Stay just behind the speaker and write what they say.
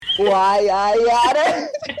Why I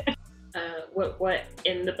gotta? What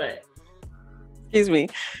in the butt? Excuse me.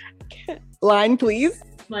 Line, please.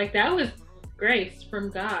 Like, that was grace from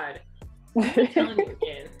God. I'm telling you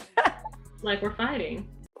again. Like, we're fighting.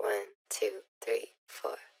 1, 2, 3,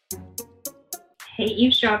 4. Hey,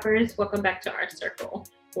 eavesdroppers. Welcome back to our circle.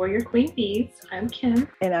 We're your queen bees. I'm Kim.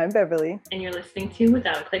 And I'm Beverly. And you're listening to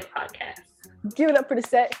Without a Click podcast. Give it up for the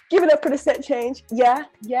set. Give it up for the set change. Yeah.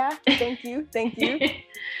 Thank you.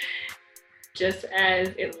 Just as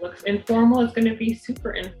it looks informal, it's going to be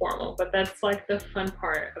super informal, but that's like the fun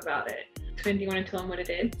part about it. Twin, do you want to tell them what it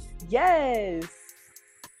is? Yes.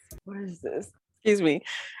 What is this? Excuse me.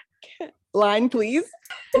 Line, please.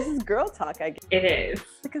 This is girl talk, I guess. It is.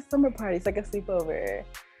 It's like a summer party. It's like a sleepover.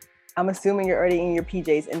 I'm assuming you're already in your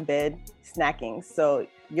PJs in bed, snacking. So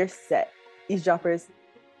you're set. Eavesdroppers.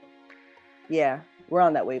 Yeah, we're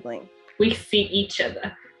on that wavelength. We see each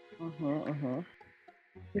other. Mm-hmm.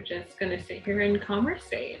 We're just going to sit here and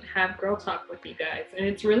conversate and have girl talk with you guys. And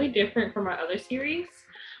it's really different from our other series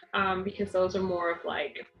because those are more of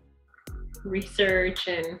like research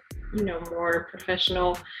and, more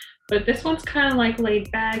professional. But this one's kind of like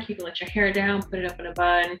laid back. You can let your hair down, put it up in a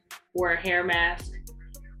bun, wear a hair mask,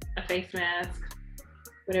 a face mask,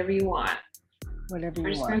 whatever you want. Whatever you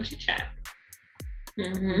We're just want. going to chat.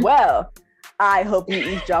 Mm-hmm. Well, I hope you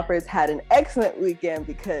eavesdroppers had an excellent weekend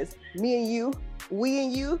because we and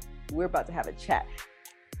you, we're about to have a chat.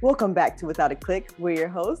 Welcome back to Without a Click. We're your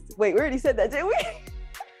hosts. Wait, we already said that, didn't we?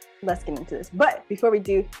 Let's get into this. But before we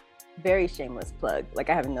do, very shameless plug. Like,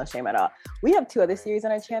 I have no shame at all. We have 2 other series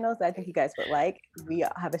on our channels that I think you guys would like. We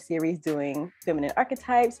have a series doing feminine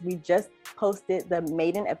archetypes. We just posted the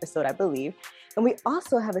maiden episode, I believe. And we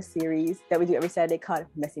also have a series that we do every Saturday called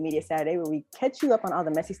Messy Media Saturday, where we catch you up on all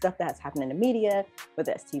the messy stuff that has happened in the media,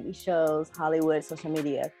 whether that's TV shows, Hollywood, social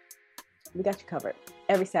media. We got you covered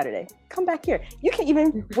every Saturday. Come back here. You can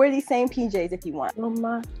even wear these same PJs if you want.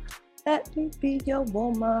 Woman, let me be your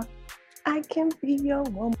woman. I can be your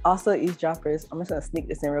woman. Also, eavesdroppers, I'm just gonna sneak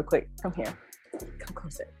this in real quick. Come here. Come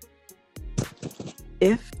closer.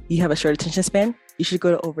 If you have a short attention span, you should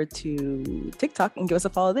go over to TikTok and give us a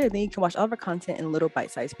follow there. Then you can watch all of our content in little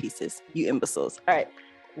bite-sized pieces. You imbeciles. All right,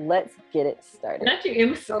 let's get it started. Not you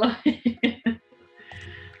imbecile.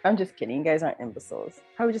 I'm just kidding. You guys aren't imbeciles.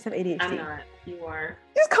 Probably just have ADHD. I'm not. You are.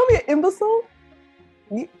 You just call me an imbecile?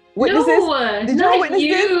 Witness this? No, Did y'all not witness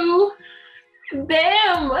you.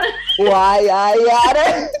 Damn. Why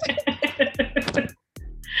I gotta?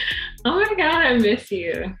 Oh my God, I miss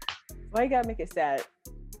you. Why you gotta make it sad?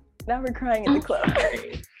 Now we're crying in the club.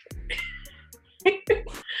 Sorry.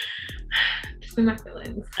 Just in my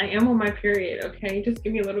feelings. I am on my period, okay? Just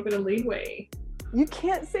give me a little bit of leeway. You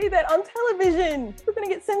can't say that on television. We're gonna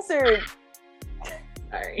get censored.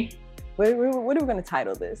 Sorry. What are we gonna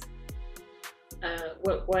title this?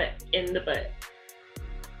 What in the butt?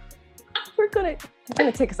 We're gonna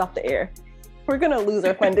take us off the air. We're gonna lose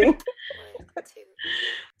our funding. 1, 2.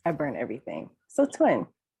 I burn everything. So twin,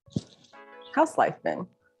 how's life been?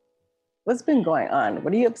 What's been going on?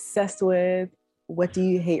 What are you obsessed with? What do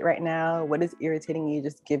you hate right now? What is irritating you?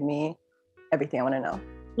 Just give me everything. I want to know.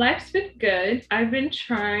 Life's been good. I've been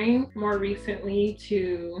trying more recently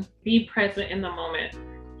to be present in the moment.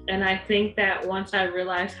 And I think that once I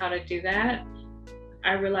realized how to do that,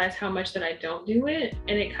 I realized how much that I don't do it.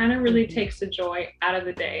 And it kind of really takes the joy out of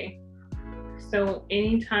the day. So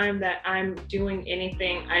anytime that I'm doing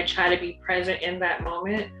anything, I try to be present in that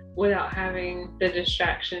moment without having the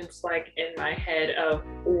distractions like in my head of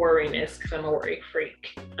worriness, because I'm a worry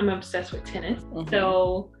freak. I'm obsessed with tennis.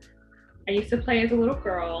 So I used to play as a little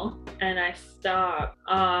girl and I stopped.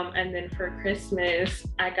 And then for Christmas,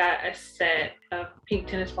 I got a set of pink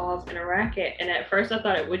tennis balls and a racket. And at first I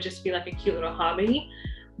thought it would just be like a cute little hobby.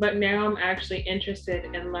 But now I'm actually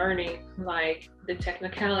interested in learning like the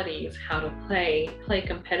technicalities, how to play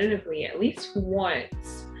competitively at least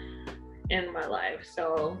once in my life.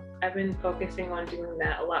 So I've been focusing on doing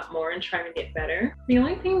that a lot more and trying to get better. The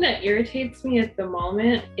only thing that irritates me at the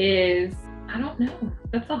moment is, I don't know,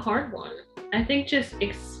 that's a hard one. I think just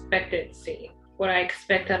expectancy, what I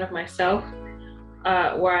expect out of myself,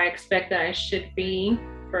 where I expect that I should be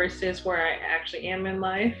versus where I actually am in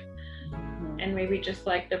life. And maybe just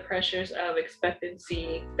like the pressures of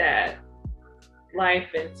expectancy that life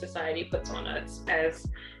and society puts on us as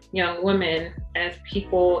young women, as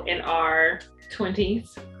people in our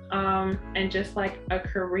 20s, and just like a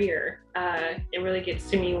career. It really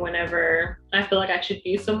gets to me whenever I feel like I should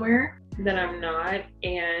be somewhere that I'm not,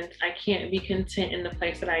 and I can't be content in the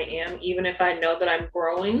place that I am, even if I know that I'm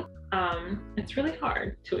growing. It's really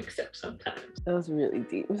hard to accept sometimes. That was really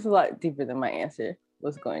deep. It was a lot deeper than my answer.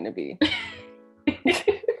 was going to be.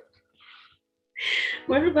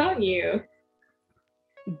 What about you?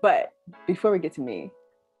 But before we get to me,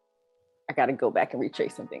 I got to go back and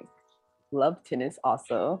retrace some things. Love tennis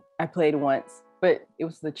also. I played once, but it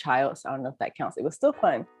was the child, so I don't know if that counts. It was still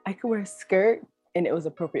fun. I could wear a skirt and it was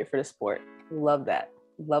appropriate for the sport. Love that.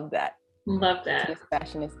 Love that. Love that. Tennis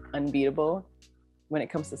fashion is unbeatable when it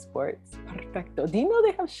comes to sports. Perfecto. Do you know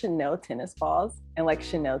they have Chanel tennis balls and like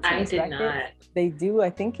Chanel tennis rackets? Not. They do. I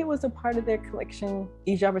think it was a part of their collection.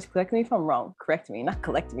 Eavesdroppers, correct me if I'm wrong. Correct me, not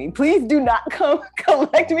collect me. Please do not come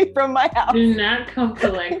collect me from my house. Do not come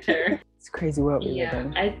collect her. It's a crazy world we live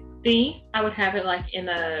in. I think I would have it like in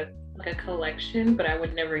a collection, but I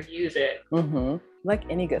would never use it. Mm-hmm. Like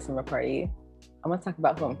any good summer party. I'm gonna talk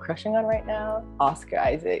about who I'm crushing on right now. Oscar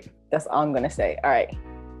Isaac. That's all I'm gonna say. All right.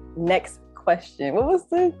 Next question. What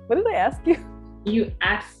did I ask you? You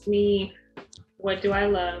asked me, what do I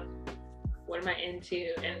love? What am I into?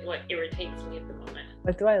 And what irritates me at the moment?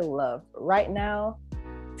 What do I love? Right now,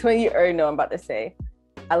 20, you already know I'm about to say,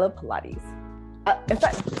 I love Pilates. In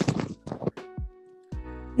fact,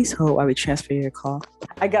 please hold while we transfer your call.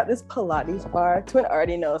 I got this Pilates bar. Twin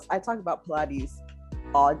already knows I talk about Pilates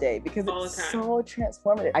all day because it's so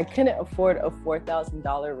transformative. I couldn't afford a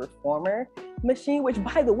 $4,000 reformer machine, which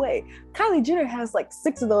by the way, Kylie Jenner has like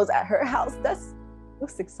 6 of those at her house.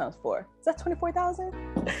 What's 6 times 4? Is that 24,000?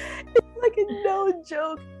 It's like a no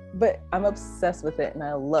joke. But I'm obsessed with it and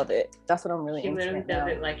I love it. That's what I'm really into. She literally does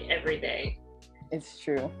it like every day. It's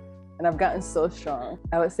true. And I've gotten so strong.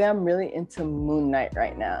 I would say I'm really into Moon Knight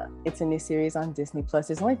right now. It's a new series on Disney Plus.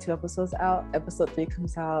 There's only 2 episodes out. Episode 3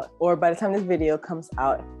 comes out, or by the time this video comes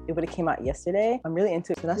out, it would have came out yesterday. I'm really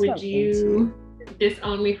into it. So that's would you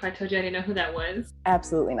disown me if I told you I didn't know who that was?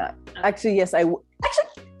 Absolutely not. Actually, yes, I will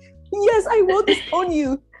disown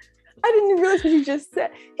you. I didn't even realize what you just said.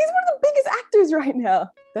 He's one of the biggest actors right now.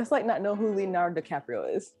 That's like not know who Leonardo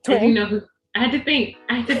DiCaprio is. I do know who. I had to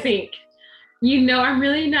think. You know, I'm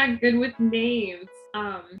really not good with names.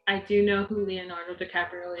 I do know who Leonardo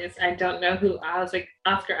DiCaprio is. I don't know who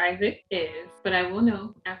Oscar Isaac is, but I will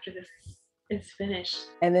know after this is finished.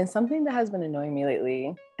 And then something that has been annoying me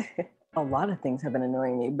lately, a lot of things have been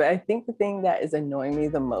annoying me, but I think the thing that is annoying me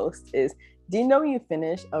the most is, do you know when you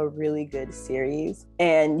finish a really good series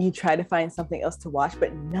and you try to find something else to watch,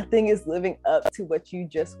 but nothing is living up to what you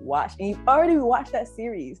just watched and you've already watched that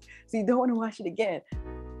series, so you don't want to watch it again?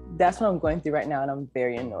 That's what I'm going through right now, and I'm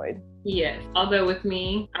very annoyed. Yes, although with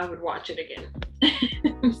me, I would watch it again.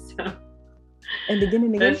 And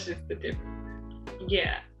again. That's just the difference.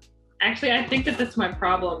 Yeah. Actually, I think that's my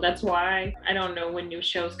problem. That's why I don't know when new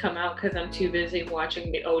shows come out, because I'm too busy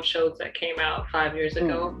watching the old shows that came out 5 years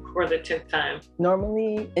ago for the 10th time.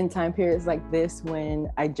 Normally, in time periods like this,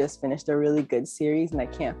 when I just finished a really good series and I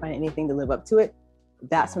can't find anything to live up to it,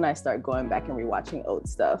 that's when I start going back and rewatching old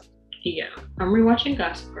stuff. Yeah, I'm rewatching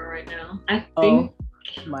Gossip Girl right now. I think.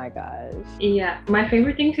 Oh my gosh. Yeah, my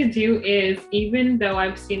favorite thing to do is, even though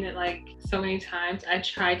I've seen it like so many times, I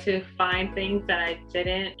try to find things that I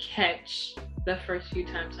didn't catch the first few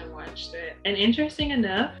times I watched it. And interesting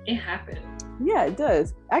enough, it happened. Yeah, it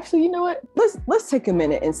does. Actually, you know what? Let's take a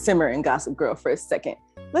minute and simmer in Gossip Girl for a second.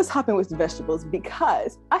 Let's hop in with the vegetables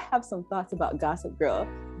because I have some thoughts about Gossip Girl,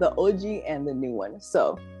 the OG and the new one.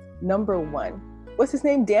 So, number 1. What's his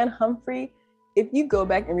name? Dan Humphrey. If you go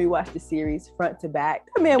back and rewatch the series front to back,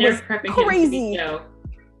 that man was crazy.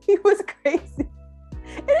 He was crazy.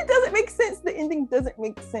 And it doesn't make sense. The ending doesn't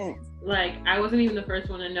make sense. Like, I wasn't even the first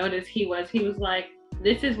one to notice he was like,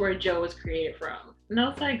 this is where Joe was created from. And I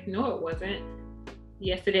was like, no, it wasn't.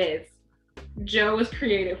 Yes, it is. Joe was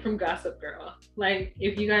created from Gossip Girl. Like,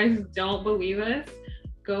 if you guys don't believe us,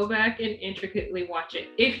 go back and intricately watch it.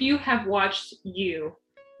 If you have watched You,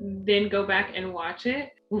 then go back and watch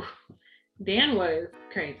it. Oof. Dan was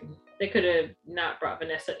crazy. They could have not brought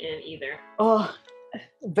Vanessa in either. Oh,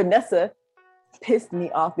 Vanessa pissed me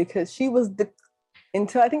off because she was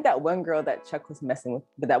until I think that one girl that Chuck was messing with,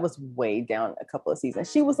 but that was way down a couple of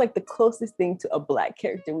seasons. She was like the closest thing to a Black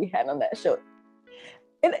character we had on that show.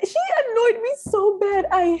 And she annoyed me so bad.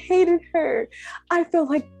 I hated her. I feel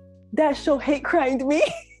like that show hate crimed me.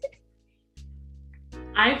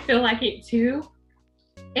 I feel like it too.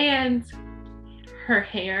 And her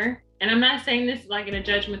hair, and I'm not saying this like in a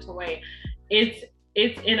judgmental way, it's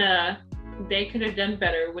in a, they could have done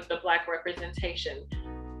better with the Black representation.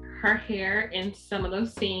 Her hair in some of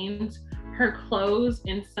those scenes, her clothes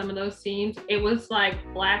in some of those scenes, it was like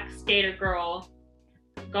Black skater girl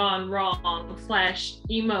gone wrong /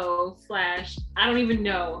 emo / I don't even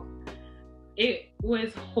know. It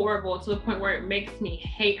was horrible to the point where it makes me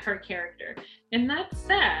hate her character. And that's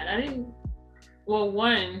sad. Well,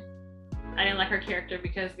 one, I didn't like her character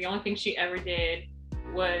because the only thing she ever did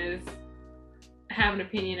was have an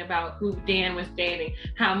opinion about who Dan was dating,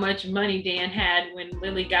 how much money Dan had when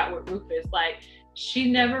Lily got with Rufus. Like,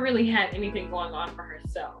 she never really had anything going on for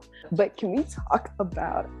herself. But can we talk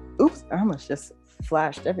about, oops, I almost just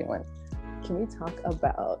flashed everyone. Can we talk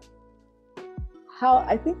about how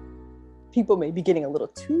I think people may be getting a little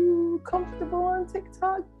too comfortable on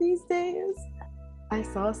TikTok these days? I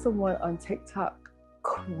saw someone on TikTok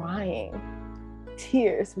crying,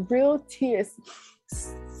 tears, real tears,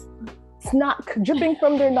 snot dripping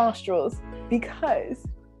from their nostrils because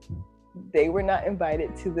they were not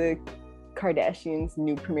invited to the Kardashians'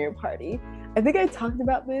 new premiere party. I think I talked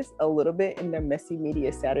about this a little bit in the Messy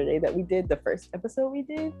Media Saturday that we did, the first episode we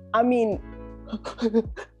did. I mean,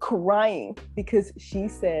 crying because she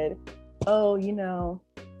said, oh, you know,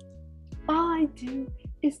 all I do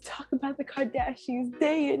is talk about the Kardashians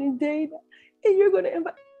day in and day out, and you're going to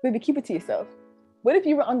invite, baby, keep it to yourself. What if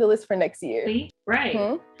you were on the list for next year?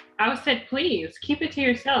 Right. I said, please keep it to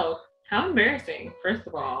yourself. How embarrassing, first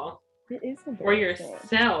of all. It is embarrassing. For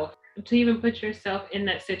yourself to even put yourself in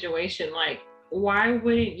that situation. Like, why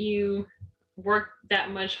wouldn't you work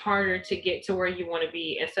that much harder to get to where you want to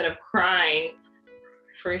be instead of crying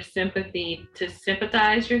for sympathy to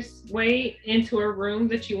sympathize your way into a room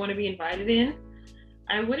that you want to be invited in?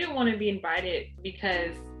 I wouldn't want to be invited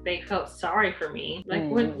because they felt sorry for me. Like,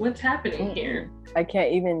 what's happening here? I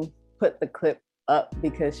can't even put the clip up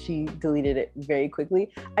because she deleted it very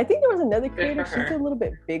quickly. I think there was another creator, she's a little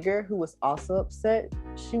bit bigger, who was also upset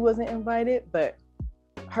she wasn't invited, but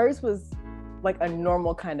hers was like a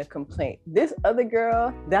normal kind of complaint. This other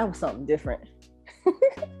girl, that was something different.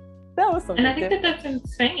 That was something And I think different. that's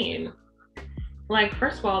insane. Like,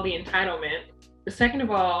 first of all, the entitlement. Second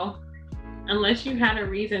of all, unless you had a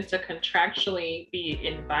reason to contractually be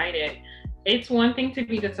invited, it's one thing to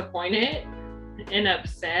be disappointed and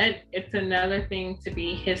upset. It's another thing to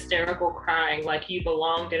be hysterical crying like you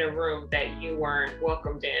belonged in a room that you weren't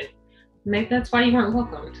welcomed in. Maybe that's why you weren't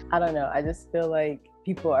welcomed. I don't know. I just feel like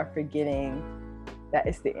people are forgetting that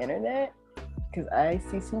it's the internet, because I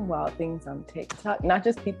see some wild things on TikTok, not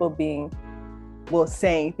just people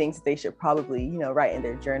saying things that they should probably, write in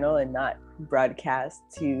their journal and not broadcast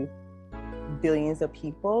to billions of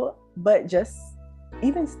people, but just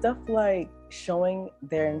even stuff like showing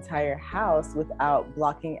their entire house without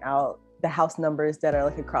blocking out the house numbers that are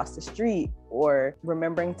like across the street, or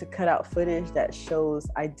remembering to cut out footage that shows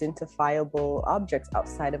identifiable objects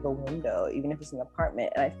outside of a window, even if it's an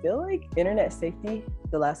apartment. And I feel like internet safety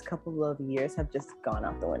the last couple of years have just gone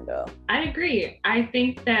out the window. I agree. I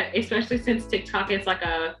think that especially since TikTok is like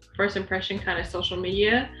a first impression kind of social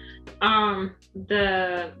media,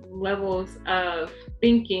 the levels of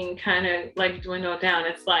thinking kind of like dwindle down.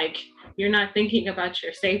 It's like you're not thinking about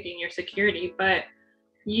your safety and your security, but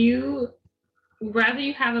whether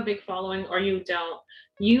you have a big following or you don't,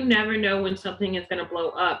 you never know when something is going to blow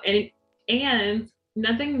up. And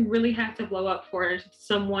nothing really has to blow up for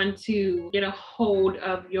someone to get a hold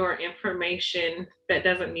of your information that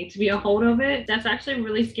doesn't need to be a hold of it. That's actually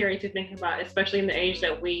really scary to think about, especially in the age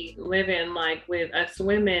that we live in, like with us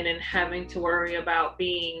women and having to worry about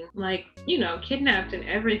being like, kidnapped and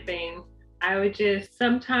everything.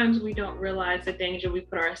 Sometimes we don't realize the danger we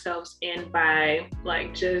put ourselves in by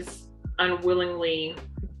like just unwillingly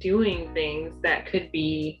doing things that could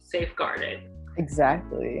be safeguarded.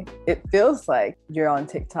 Exactly. It feels like you're on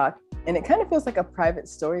TikTok and it kind of feels like a private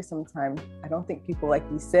story sometimes. I don't think people, like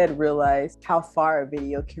you said, realize how far a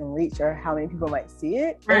video can reach or how many people might see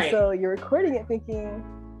it. Right. And so you're recording it thinking,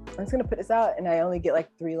 I'm just going to put this out and I only get like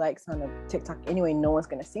 3 likes on a TikTok anyway, no one's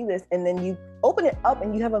going to see this. And then you open it up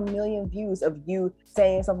and you have 1 million views of you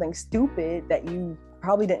saying something stupid that you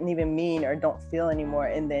probably didn't even mean or don't feel anymore.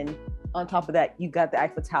 And then on top of that, you got the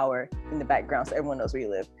Eiffel Tower in the background so everyone knows where you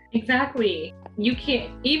live. Exactly. You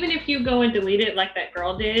can't, even if you go and delete it like that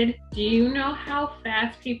girl did, do you know how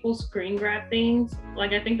fast people screen grab things?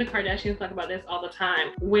 Like, I think the Kardashians talk about this all the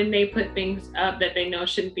time. When they put things up that they know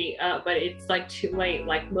shouldn't be up, but it's like too late,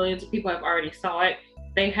 like millions of people have already saw it.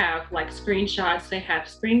 They have like screenshots, they have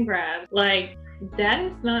screen grabs. Like, that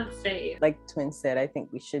is not safe. Like Twin said, I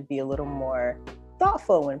think we should be a little more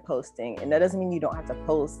thoughtful when posting, and that doesn't mean you don't have to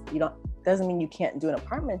post. Doesn't mean you can't do an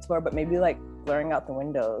apartment tour, but maybe like blurring out the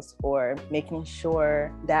windows or making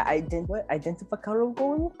sure that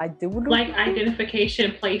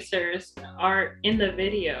identification placers are in the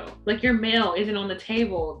video. Like your mail isn't on the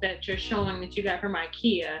table that you're showing that you got from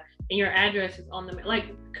IKEA, and your address is on the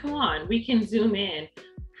like. Come on, we can zoom in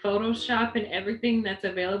Photoshop and everything that's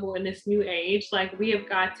available in this new age, like we have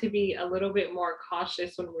got to be a little bit more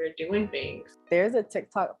cautious when we're doing things. There's a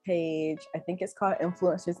TikTok page, I think it's called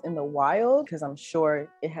Influencers in the Wild, because I'm sure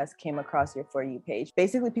it has came across your For You page.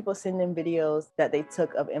 Basically, people send in videos that they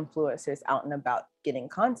took of influencers out and about getting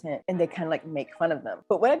content, and they kind of like make fun of them.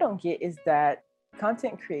 But what I don't get is that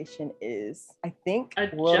content creation is, I think,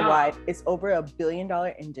 worldwide, it's over $1 billion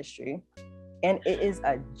industry, and it is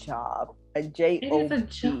a job. A job. It is a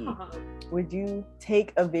job. Would you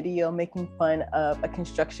take a video making fun of a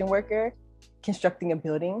construction worker constructing a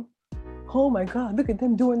building? Oh my God, look at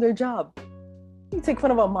them doing their job. You take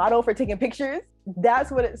fun of a model for taking pictures? That's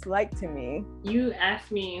what it's like to me. You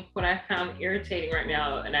asked me what I found irritating right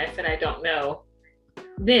now, and I said I don't know.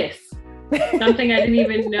 This. Something I didn't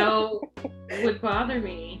even know would bother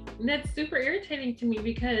me. And that's super irritating to me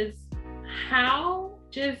because how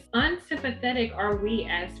just unsympathetic are we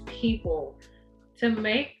as people to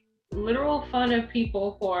make literal fun of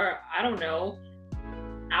people for, I don't know,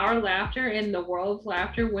 our laughter and the world's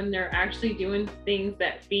laughter when they're actually doing things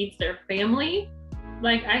that feeds their family?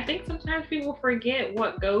 Like, I think sometimes people forget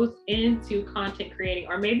what goes into content creating,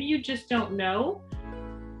 or maybe you just don't know.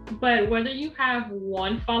 But whether you have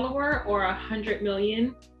 1 follower or 100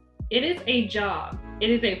 million, it is a job. It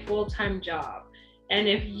is a full-time job. And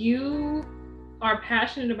if you are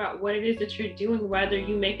passionate about what it is that you're doing, whether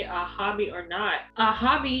you make it a hobby or not, a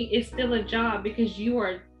hobby is still a job because you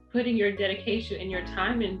are putting your dedication and your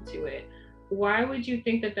time into it. Why would you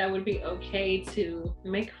think that that would be okay to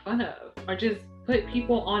make fun of or just put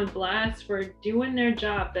people on blast for doing their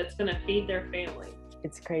job that's going to feed their family?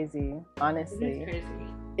 It's crazy, honestly. It is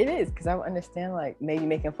crazy. It is, because I would understand like maybe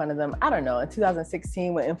making fun of them, I don't know, in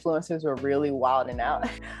 2016 when influencers were really wilding out.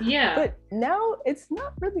 Yeah. But now it's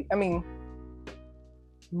not really, I mean,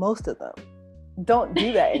 most of them don't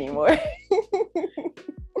do that anymore.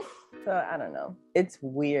 So I don't know. It's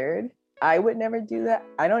weird. I would never do that.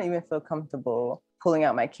 I don't even feel comfortable pulling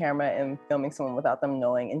out my camera and filming someone without them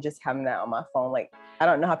knowing and just having that on my phone. Like, I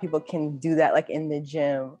don't know how people can do that like in the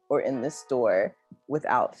gym or in the store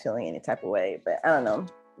without feeling any type of way. But I don't know.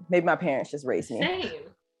 Maybe my parents just raised me. Same.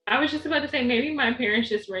 I was just about to say, maybe my parents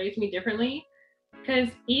just raised me differently. Because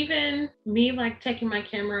even me like taking my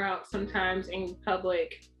camera out sometimes in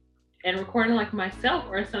public and recording like myself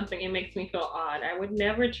or something, it makes me feel odd. I would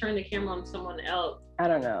never turn the camera on someone else. I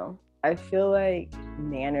don't know. I feel like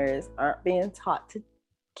manners aren't being taught to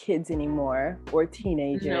kids anymore or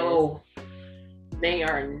teenagers. No, they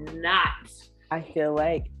are not. I feel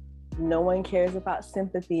like no one cares about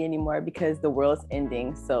sympathy anymore because the world's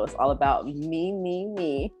ending. So it's all about me, me,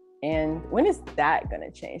 me. And when is that going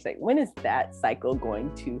to change? Like, when is that cycle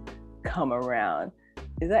going to come around?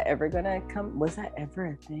 Is that ever going to come? Was that ever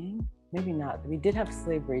a thing? Maybe not. We did have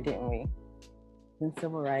slavery, didn't we? And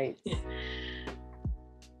civil rights.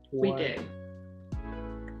 We did.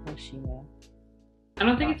 Hiroshima. I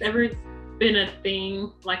don't think it's ever been a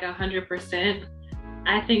thing like 100%.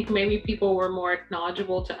 I think maybe people were more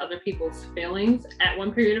acknowledgeable to other people's feelings at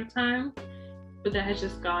one period of time, but that has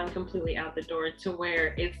just gone completely out the door to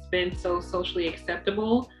where it's been so socially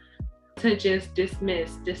acceptable to just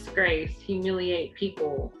dismiss, disgrace, humiliate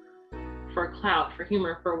people for clout, for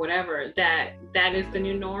humor, for whatever, that is the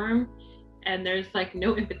new norm. And there's like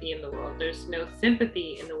no empathy in the world. There's no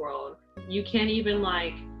sympathy in the world. You can't even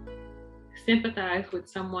like sympathize with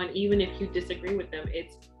someone even if you disagree with them.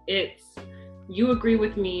 It's you agree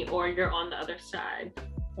with me or you're on the other side.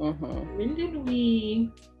 Mm-hmm. When did we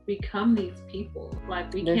become these people?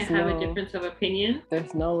 Like we can't have a difference of opinion.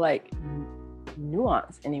 There's no like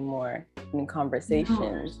nuance anymore in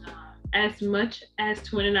conversations. No, as much as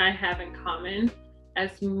Twin and I have in common,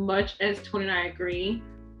 as much as Twin and I agree,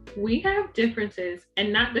 we have differences,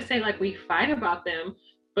 and not to say like we fight about them,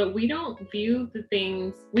 but we don't view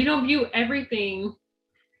everything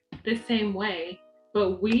the same way,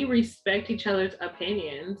 but we respect each other's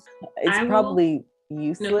opinions. It's probably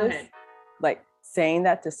useless, like saying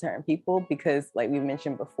that to certain people, because like we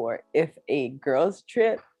mentioned before, if a girl's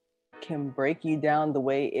trip can break you down the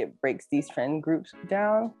way it breaks these friend groups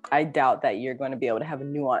down, I doubt that you're going to be able to have a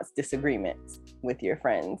nuanced disagreements with your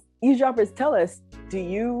friends. Eavesdroppers, tell us, do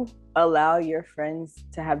you allow your friends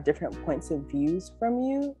to have different points of views from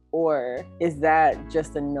you? Or is that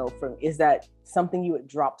just a no from, is that something you would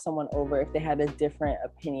drop someone over if they had a different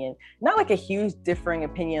opinion? Not like a huge differing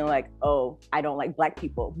opinion, like, oh, I don't like Black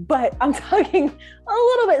people, but I'm talking a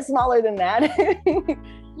little bit smaller than that.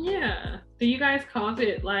 Yeah, Do you guys cause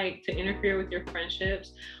it like to interfere with your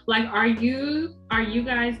friendships? Like, are you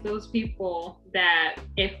guys those people that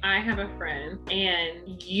if I have a friend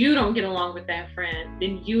and you don't get along with that friend,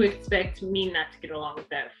 then you expect me not to get along with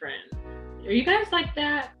that friend? Are you guys like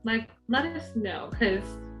that? Like, let us know, because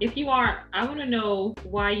if you are, I want to know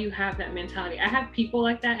why you have that mentality. I have people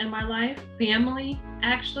like that in my life, family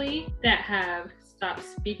actually, that have stopped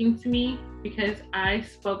speaking to me because I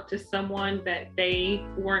spoke to someone that they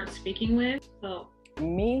weren't speaking with. So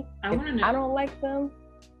me, I want to know. I don't like them,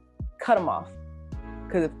 cut them off.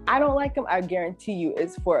 Because if I don't like them, I guarantee you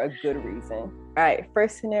it's for a good reason. All right,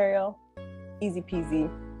 first scenario, easy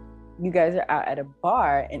peasy. You guys are out at a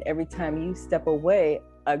bar, and every time you step away,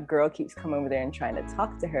 a girl keeps coming over there and trying to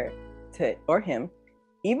talk to her, or him,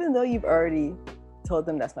 even though you've already told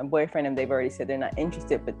them that's my boyfriend and they've already said they're not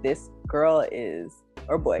interested, but this girl is,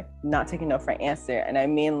 or boy, not taking no for an answer. And I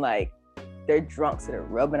mean, like, they're drunk, so they're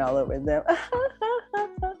rubbing all over them.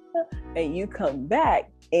 And you come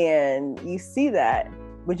back and you see that.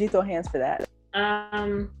 Would you throw hands for that?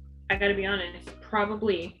 I gotta be honest,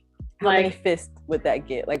 probably. How many fists would that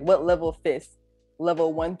get? Like, what level of fist?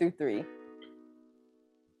 Level 1 through 3.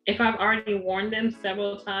 If I've already warned them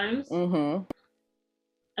several times, Mm-hmm.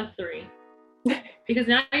 a 3. Because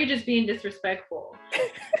now you're just being disrespectful.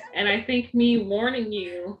 And I think me warning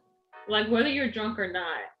you, like, whether you're drunk or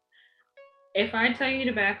not, if I tell you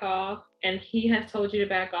to back off and he has told you to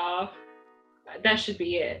back off, that should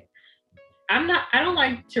be it. I don't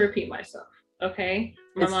like to repeat myself, okay?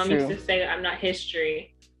 My mom used to say I'm not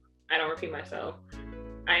history. I don't repeat myself.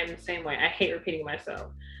 I am the same way. I hate repeating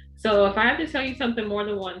myself. So if I have to tell you something more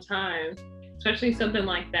than one time, especially something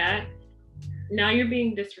like that, now you're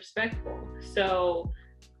being disrespectful. So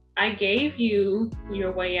I gave you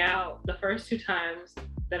your way out the first 2 times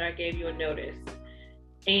that I gave you a notice.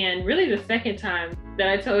 And really the second time that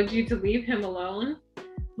I told you to leave him alone,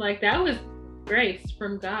 like, that was grace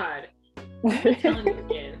from God. I'm telling you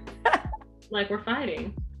again. Like, we're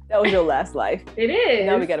fighting. That was your last life. It is.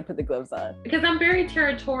 Now we got to put the gloves on. Because I'm very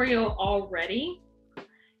territorial already.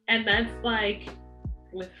 And that's like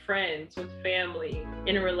with friends, with family,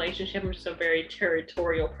 in a relationship, I'm just a very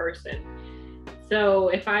territorial person. So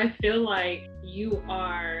if I feel like you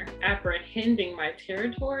are apprehending my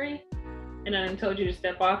territory and I told you to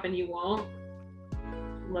step off and you won't,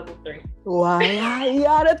 level 3. Wow, you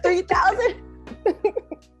out of 3,000.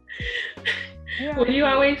 What do you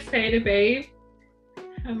always say to babe?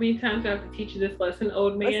 How many times do I have to teach you this lesson,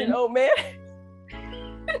 old man? Listen, old man.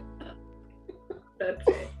 That's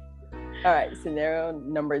it. All right, scenario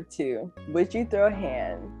number 2. Would you throw a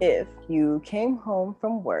hand if you came home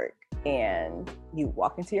from work and you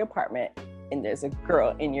walk into your apartment and there's a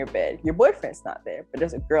girl in your bed? Your boyfriend's not there, but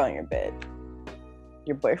there's a girl in your bed.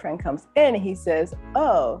 Your boyfriend comes in and he says,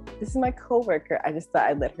 "Oh, this is my coworker. I just thought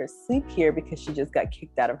I'd let her sleep here because she just got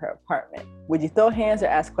kicked out of her apartment." Would you throw hands or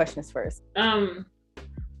ask questions first?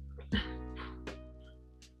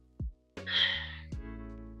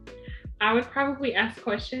 I would probably ask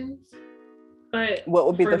questions, but what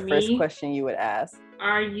would be the first question you would ask?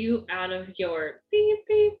 Are you out of your beep,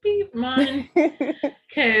 beep, beep mind?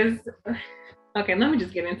 Because, okay, let me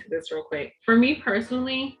just get into this real quick. For me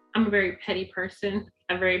personally, I'm a very petty person.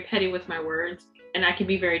 I'm very petty with my words, and I can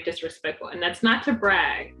be very disrespectful. And that's not to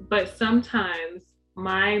brag, but sometimes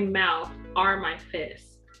my mouth are my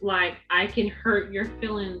fists. Like, I can hurt your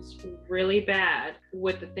feelings really bad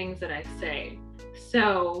with the things that I say.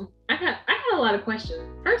 So I got a lot of questions.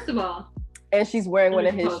 First of all, and she's wearing one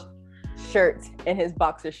of his shirts and his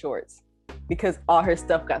boxer shorts because all her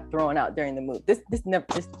stuff got thrown out during the move.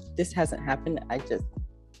 This hasn't happened. I just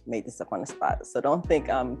made this up on the spot. So don't think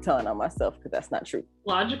I'm telling on myself, because that's not true.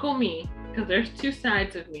 Logical me, because there's 2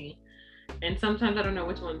 sides of me, and sometimes I don't know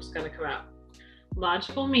which one's gonna come out.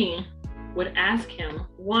 Logical me would ask him,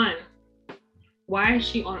 1, why is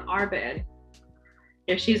she on our bed?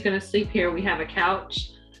 If she's gonna sleep here, we have a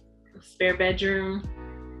couch, a spare bedroom,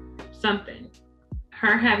 something.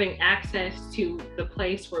 Her having access to the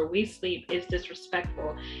place where we sleep is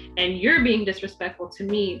disrespectful, and you're being disrespectful to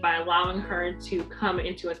me by allowing her to come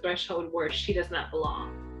into a threshold where she does not belong.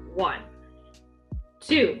 1.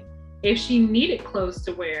 2, if she needed clothes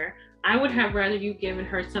to wear, I would have rather you given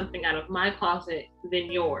her something out of my closet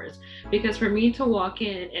than yours, because for me to walk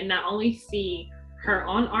in and not only see her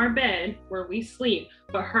on our bed where we sleep,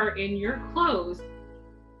 but her in your clothes,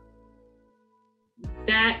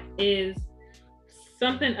 that is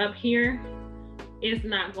something up here is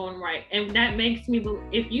not going right. And that makes me believe,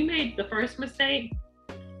 if you made the first mistake,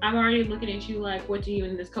 I'm already looking at you like, what do you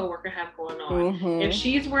and this coworker have going on? Mm-hmm. If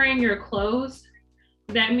she's wearing your clothes,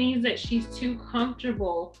 that means that she's too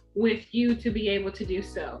comfortable with you to be able to do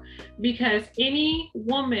so. Because any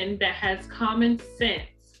woman that has common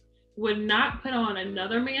sense would not put on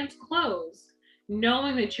another man's clothes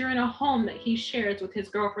knowing that you're in a home that he shares with his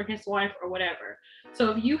girlfriend, his wife, or whatever.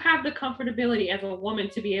 So if you have the comfortability as a woman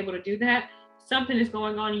to be able to do that, something is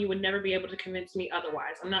going on. You would never be able to convince me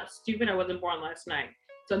otherwise. I'm not stupid. I wasn't born last night.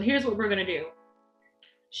 So here's what we're going to do.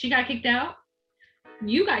 She got kicked out.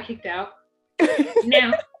 You got kicked out.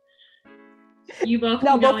 Now, you both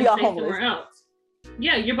can go and stay somewhere else.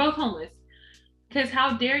 Yeah, you're both homeless. Because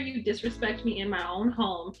how dare you disrespect me in my own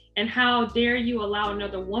home, and how dare you allow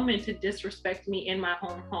another woman to disrespect me in my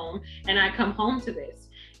home, and I come home to this.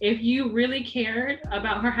 If you really cared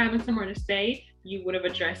about her having somewhere to stay, you would have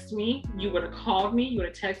addressed me, you would have called me, you would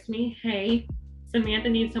have texted me, hey, Samantha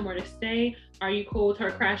needs somewhere to stay. Are you cool with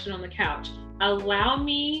her crashing on the couch? Allow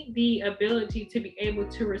me the ability to be able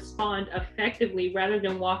to respond effectively rather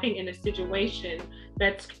than walking in a situation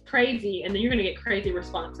that's crazy and then you're gonna get crazy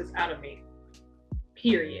responses out of me.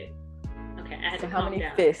 Period. Okay, I had to calm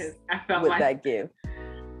down because I felt would that give?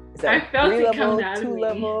 Is that I felt it come down to me. 2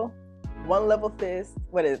 level, 1 level fist?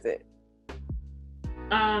 What is it?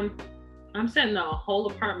 I'm setting the whole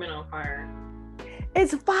apartment on fire.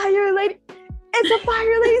 It's fire, lady. It's a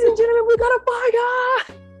fire, ladies and gentlemen. We got a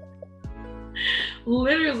fire.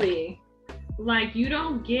 Literally, like, you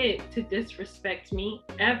don't get to disrespect me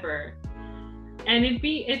ever. And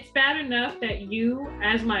it's bad enough that you,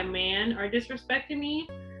 as my man, are disrespecting me,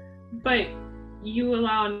 but you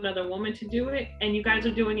allow another woman to do it, and you guys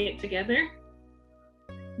are doing it together.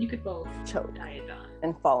 You could both choke, tie it on,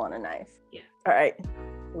 and fall on a knife. Yeah. All right.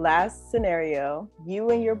 Last scenario: you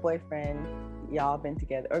and your boyfriend, y'all been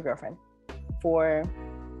together, or girlfriend, for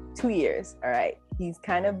 2 years. All right. He's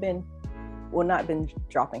kind of not been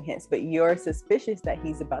dropping hints, but you're suspicious that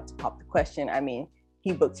he's about to pop the question. I mean,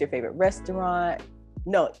 he books your favorite restaurant.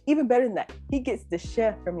 No, even better than that, he gets the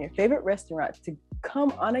chef from your favorite restaurant to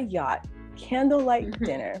come on a yacht, candlelight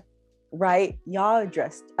dinner, right? Y'all are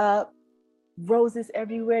dressed up, roses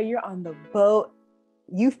everywhere. You're on the boat.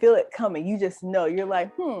 You feel it coming. You just know. You're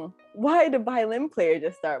like, why did the violin player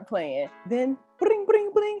just start playing? Then, bling,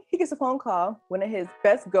 bling, bling, he gets a phone call. One of his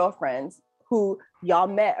best girlfriends, who y'all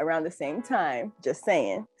met around the same time, just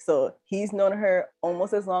saying. So he's known her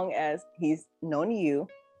almost as long as he's known you.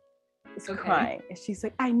 Is crying. And she's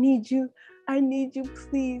like, I need you,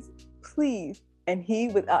 please, please. And he,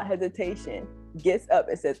 without hesitation, gets up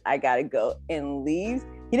and says, I gotta go, and leaves.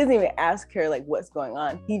 He doesn't even ask her like what's going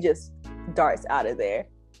on. He just darts out of there.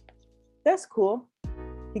 That's cool.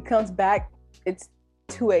 He comes back, it's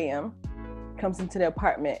 2 a.m., comes into the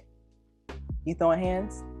apartment. You throwing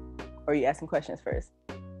hands? Or are you asking questions first?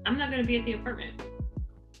 I'm not going to be at the apartment.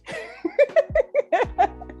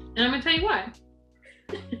 And I'm going to tell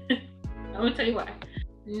you why.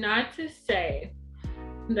 Not to say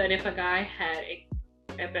that if a guy had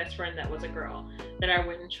a best friend that was a girl, that I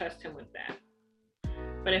wouldn't trust him with that.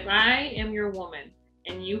 But if I am your woman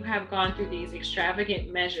and you have gone through these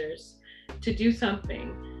extravagant measures to do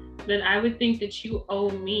something, then I would think that you owe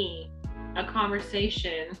me a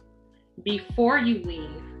conversation before you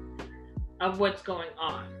leave of what's going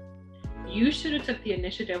on. You should have took the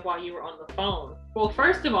initiative while you were on the phone. Well,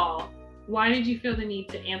 first of all, why did you feel the need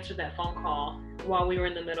to answer that phone call while we were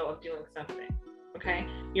in the middle of doing something? Okay,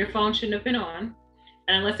 your phone shouldn't have been on,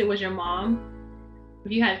 and unless it was your mom,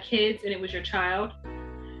 if you had kids and it was your child,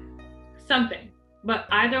 something. But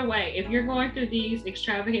either way, if you're going through these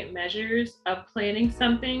extravagant measures of planning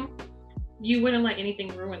something, you wouldn't let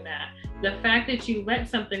anything ruin that. The fact that you let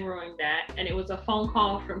something ruin that, and it was a phone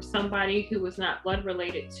call from somebody who was not blood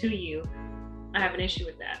related to you, I have an issue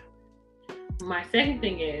with that. My second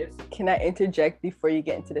thing is... Can I interject before you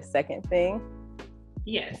get into the second thing?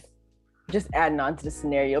 Yes. Just adding on to the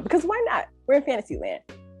scenario, because why not? We're in fantasy land.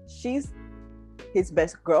 She's his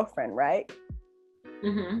best girlfriend, right?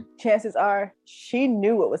 Mm-hmm. Chances are she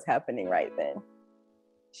knew what was happening right then.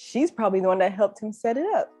 She's probably the one that helped him set it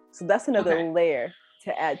up. So that's another layer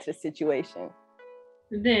to add to the situation.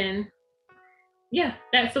 Then, yeah,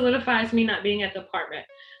 that solidifies me not being at the apartment.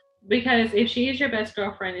 Because if she is your best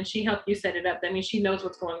girlfriend and she helped you set it up, that means she knows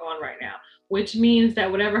what's going on right now, which means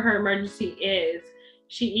that whatever her emergency is,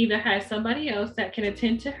 she either has somebody else that can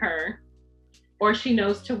attend to her, or she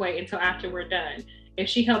knows to wait until after we're done. If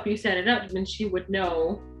she helped you set it up, then she would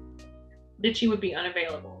know that you would be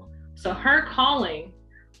unavailable. So her calling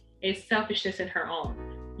is selfishness in her own.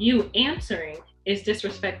 You answering is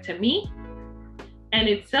disrespect to me, and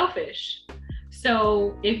it's selfish.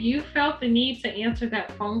 So if you felt the need to answer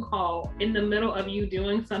that phone call in the middle of you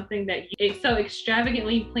doing something that you so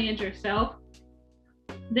extravagantly planned yourself,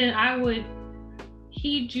 then I would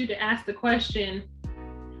heed you to ask the question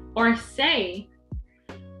or say,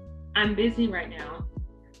 I'm busy right now.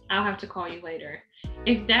 I'll have to call you later.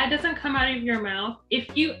 If that doesn't come out of your mouth,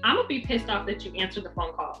 I'm gonna be pissed off that you answered the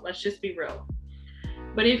phone call. Let's just be real.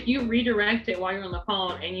 But if you redirect it while you're on the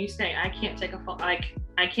phone and you say, I can't take a phone, like,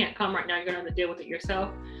 I can't come right now, you're gonna have to deal with it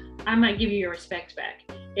yourself, I might give you your respect back.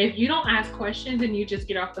 If you don't ask questions and you just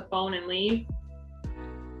get off the phone and leave,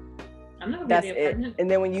 I'm not gonna be it.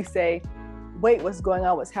 And then when you say, wait, what's going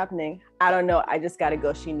on? What's happening? I don't know. I just gotta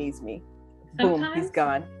go. She needs me. Boom, he's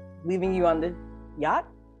gone. Leaving you on the yacht?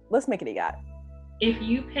 Let's make it a yacht. If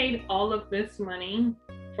you paid all of this money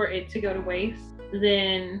for it to go to waste,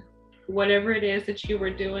 then whatever it is that you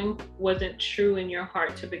were doing wasn't true in your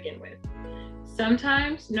heart to begin with.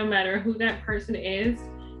 Sometimes, no matter who that person is,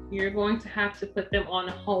 you're going to have to put them on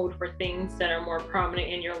hold for things that are more prominent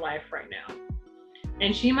in your life right now.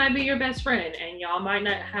 And she might be your best friend and y'all might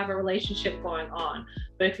not have a relationship going on.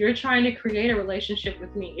 But if you're trying to create a relationship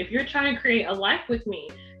with me, if you're trying to create a life with me,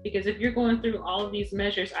 because if you're going through all of these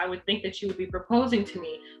measures, I would think that you would be proposing to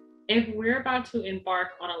me. If we're about to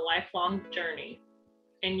embark on a lifelong journey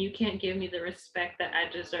and you can't give me the respect that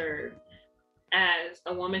I deserve as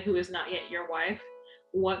a woman who is not yet your wife,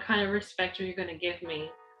 what kind of respect are you going to give me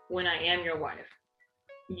when I am your wife?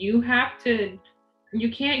 You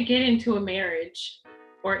can't get into a marriage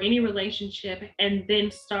or any relationship and then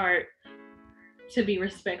start to be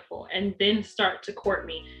respectful and then start to court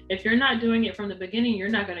me. If you're not doing it from the beginning, you're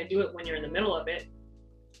not going to do it when you're in the middle of it.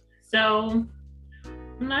 So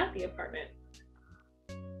I'm not at the apartment.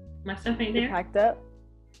 My stuff ain't there. Packed up.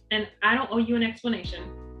 And I don't owe you an explanation.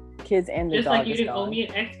 Kids and the just dog like you didn't owe me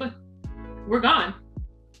an explanation. We're gone.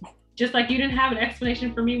 Just like you didn't have an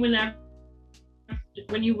explanation for me when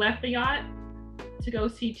you left the yacht to go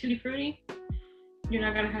see Tutti Frutti. You're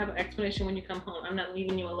not gonna have an explanation when you come home. I'm not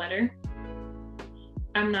leaving you a letter.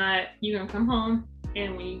 You're gonna come home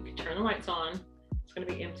and when you turn the lights on, it's gonna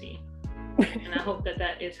be empty. And I hope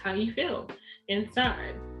that is how you feel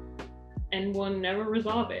inside. And we'll never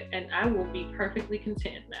resolve it. And I will be perfectly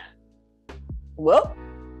content in that. Well,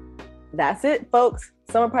 that's it, folks.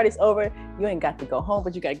 Summer party's over. You ain't got to go home,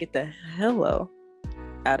 but you gotta get the hello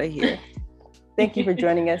out of here. Thank you for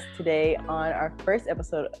joining us today on our first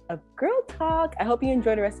episode of Girl Talk. I hope you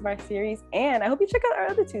enjoy the rest of our series, and I hope you check out our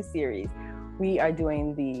other 2 series. We are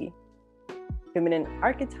doing the feminine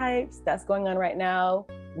archetypes that's going on right now.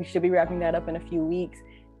 We should be wrapping that up in a few weeks.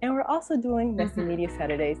 And we're also doing Messy Media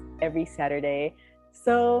Saturdays every Saturday.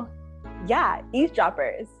 So yeah,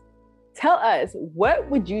 eavesdroppers, tell us, what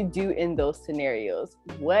would you do in those scenarios?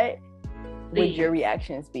 What would your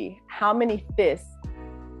reactions be? How many fists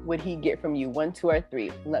would he get from you? 1, 2, or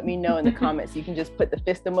 3? Let me know in the comments. You can just put the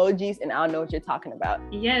fist emojis and I'll know what you're talking about.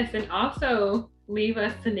 Yes, and also leave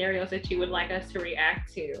us scenarios that you would like us to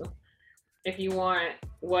react to. If you want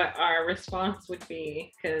what our response would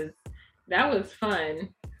be, because that was fun.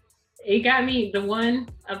 It got me, the one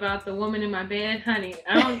about the woman in my bed, honey.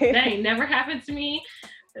 That ain't never happened to me.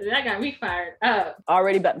 That got me fired up.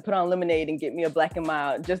 Already about to put on lemonade and get me a Black and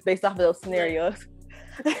Mild just based off of those scenarios.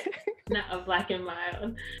 Not a Black and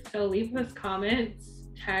Mild. So leave us comments,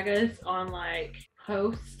 tag us on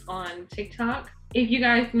posts on TikTok. If you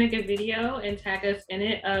guys make a video and tag us in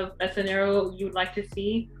it of a scenario you'd like to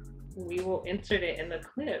see, we will insert it in the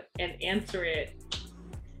clip and answer it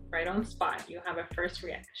right on spot. You'll have a first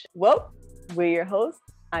reaction. Well, we're your hosts.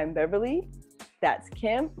 I'm Beverly. That's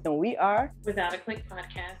Kim. And we are Without a Click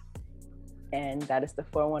Podcast. And that is the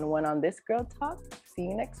 411 on this Girl Talk. See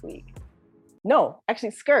you next week. No,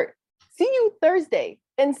 actually, skirt. See you Thursday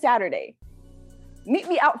and Saturday. Meet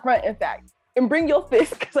me out front, in fact, and bring your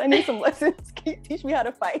fist because I need some lessons. Can you teach me how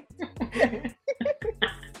to fight?